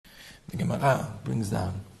The Gemara brings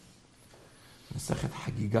down Masechet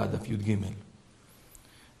Hagigah Daf Yud Gimel.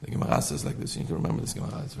 The Gemara says like this. You need to remember this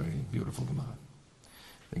Gemara. It's a very beautiful Gemara.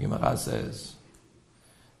 The Gemara says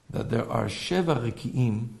that there are Sheva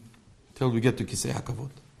Reki'im till we get to Kisei HaKavod.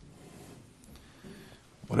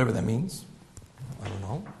 Whatever that means, I don't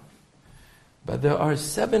know. But there are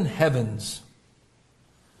 7 heavens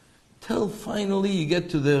till finally you get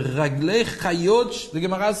to the Raglei Chayot. The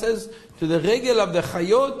Gemara says to the regel of the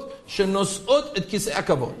Chayot shenosot et Kisei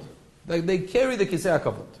HaKavod. Like they carry the Kisei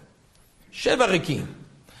HaKavod. Sheva Reki'im.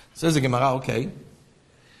 Says the Gemara, okay.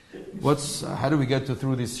 How do we get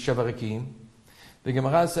through these Sheva Reki'im? The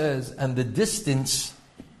Gemara says, and the distance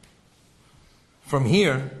from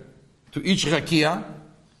here to each Rakia,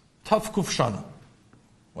 Tav Kuf Shana.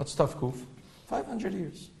 What's Tav Kuf? 500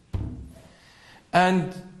 years.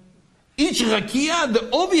 And each Rakia, the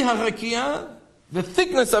Obi HaRakia, the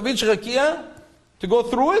thickness of each Rakia, to go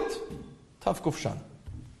through it, Tav Kuf Shana.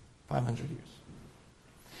 500 years.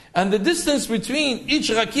 And the distance between each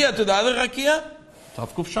Rakia to the other Rakia,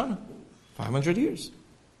 Tav Kuf Shana. 500 years.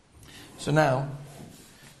 So now,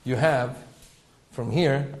 you have, from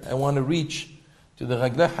here, I want to reach to the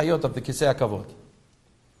Raglei Hayot of the Kisei HaKavod.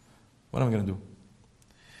 What am I going to do?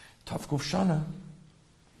 Tav Kuf Shana,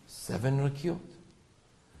 7 Rakiot.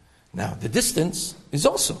 Now, the distance is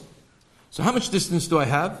also. So how much distance do I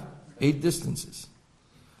have? 8 distances.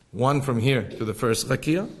 1 from here to the first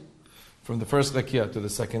Rakia, from the first Rakia to the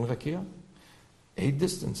second Rakia. 8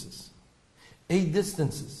 distances. 8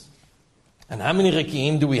 distances. And how many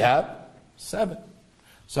Rakiim do we have? 7.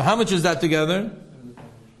 So how much is that together?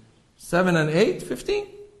 7 and 8, 15.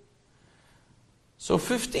 So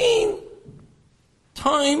 15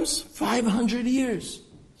 times 500 years.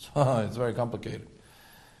 So it's very complicated.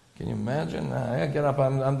 Can you imagine? I get up,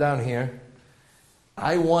 I'm down here.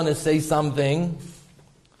 I want to say something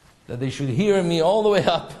that they should hear me all the way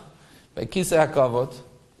up by Kisei HaKavod.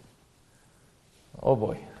 Oh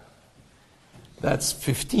boy. That's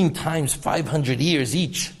 15 times 500 years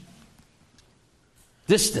each.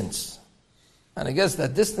 Distance. And I guess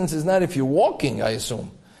that distance is not if you're walking, I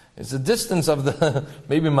assume. It's the distance of the,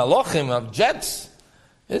 maybe malachim, of jets.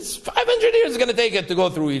 It's 500 years it's going to take it to go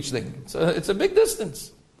through each thing. So it's a big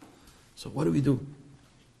distance. So what do we do?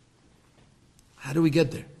 How do we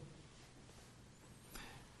get there?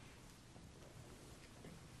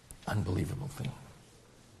 Unbelievable thing.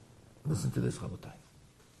 Listen to this, Rabotai.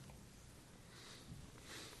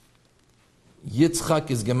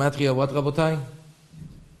 Yitzchak is gematria what, Rabotai?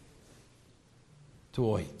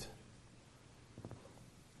 208.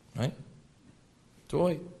 Right?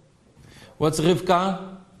 208. What's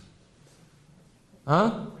Rivka?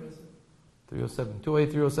 Huh? 307.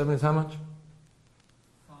 208, 307 is how much?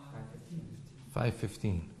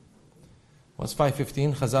 515. What's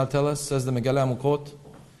 515? Chazal tell us, says the Megillah Amukot,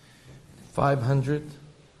 500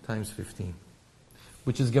 times 15.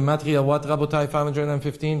 Which is Gematria what, Rabotai,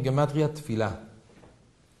 515? Gematria Tfilah.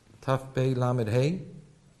 Taf Pei Lamed Hey.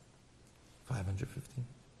 515.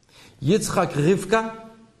 Yitzchak Rivka,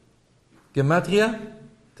 Gematria,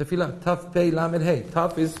 Tefillah, Taf Pei Lamed Hey.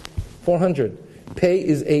 Taf is 400. Pei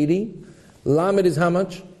is 80. Lamed is how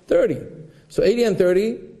much? 30. So 80 and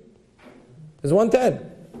 30 is 110.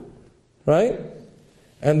 Right?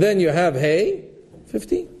 And then you have Hey,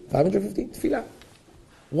 50. 515. Tefillah.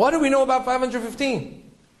 What do we know about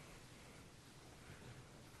 515?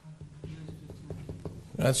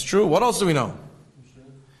 That's true. What else do we know?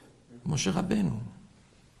 Moshe Rabbeinu.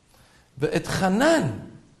 Ve'et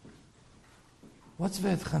Hanan. What's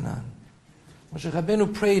Ve'et Hanan? Moshe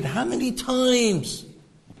Rabbeinu prayed how many times?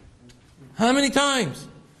 How many times?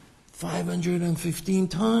 515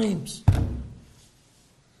 times.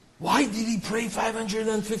 Why did he pray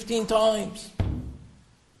 515 times?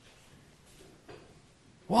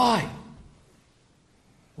 Why?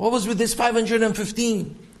 What was with this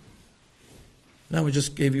 515? Now we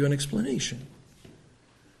just gave you an explanation.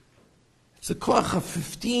 It's a koach of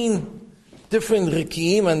 15 different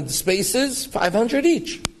rikim and spaces, 500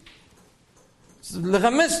 each. It's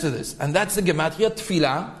lechames to this. And that's the gematria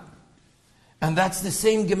tefillah. And that's the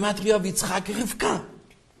same gematria of Yitzchak Rivka.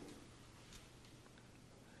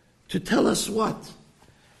 To tell us what?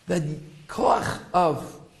 That koach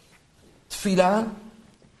of tefillah,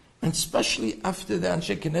 and especially after the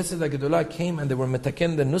Anshe Knesset HaGedolah came and they were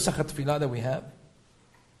metaken, the nusach tefillah that we have,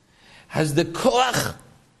 has the koach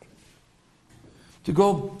to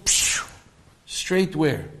go straight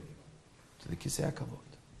where? To the Kisei HaKavod.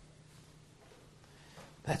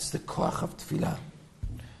 That's the koach of tefillah.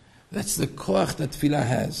 That's the koach that tefillah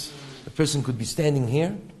has. The person could be standing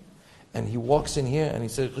here, and he walks in here, and he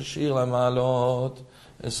says, Shir Lamalot,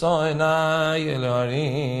 All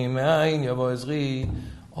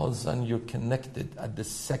of a sudden you're connected at the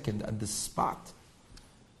second, at the spot.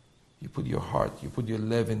 You put your heart, you put your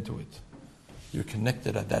lev into it. You're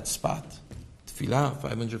connected at that spot. Tefillah,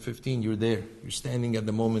 515, you're there. You're standing at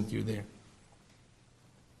the moment, you're there.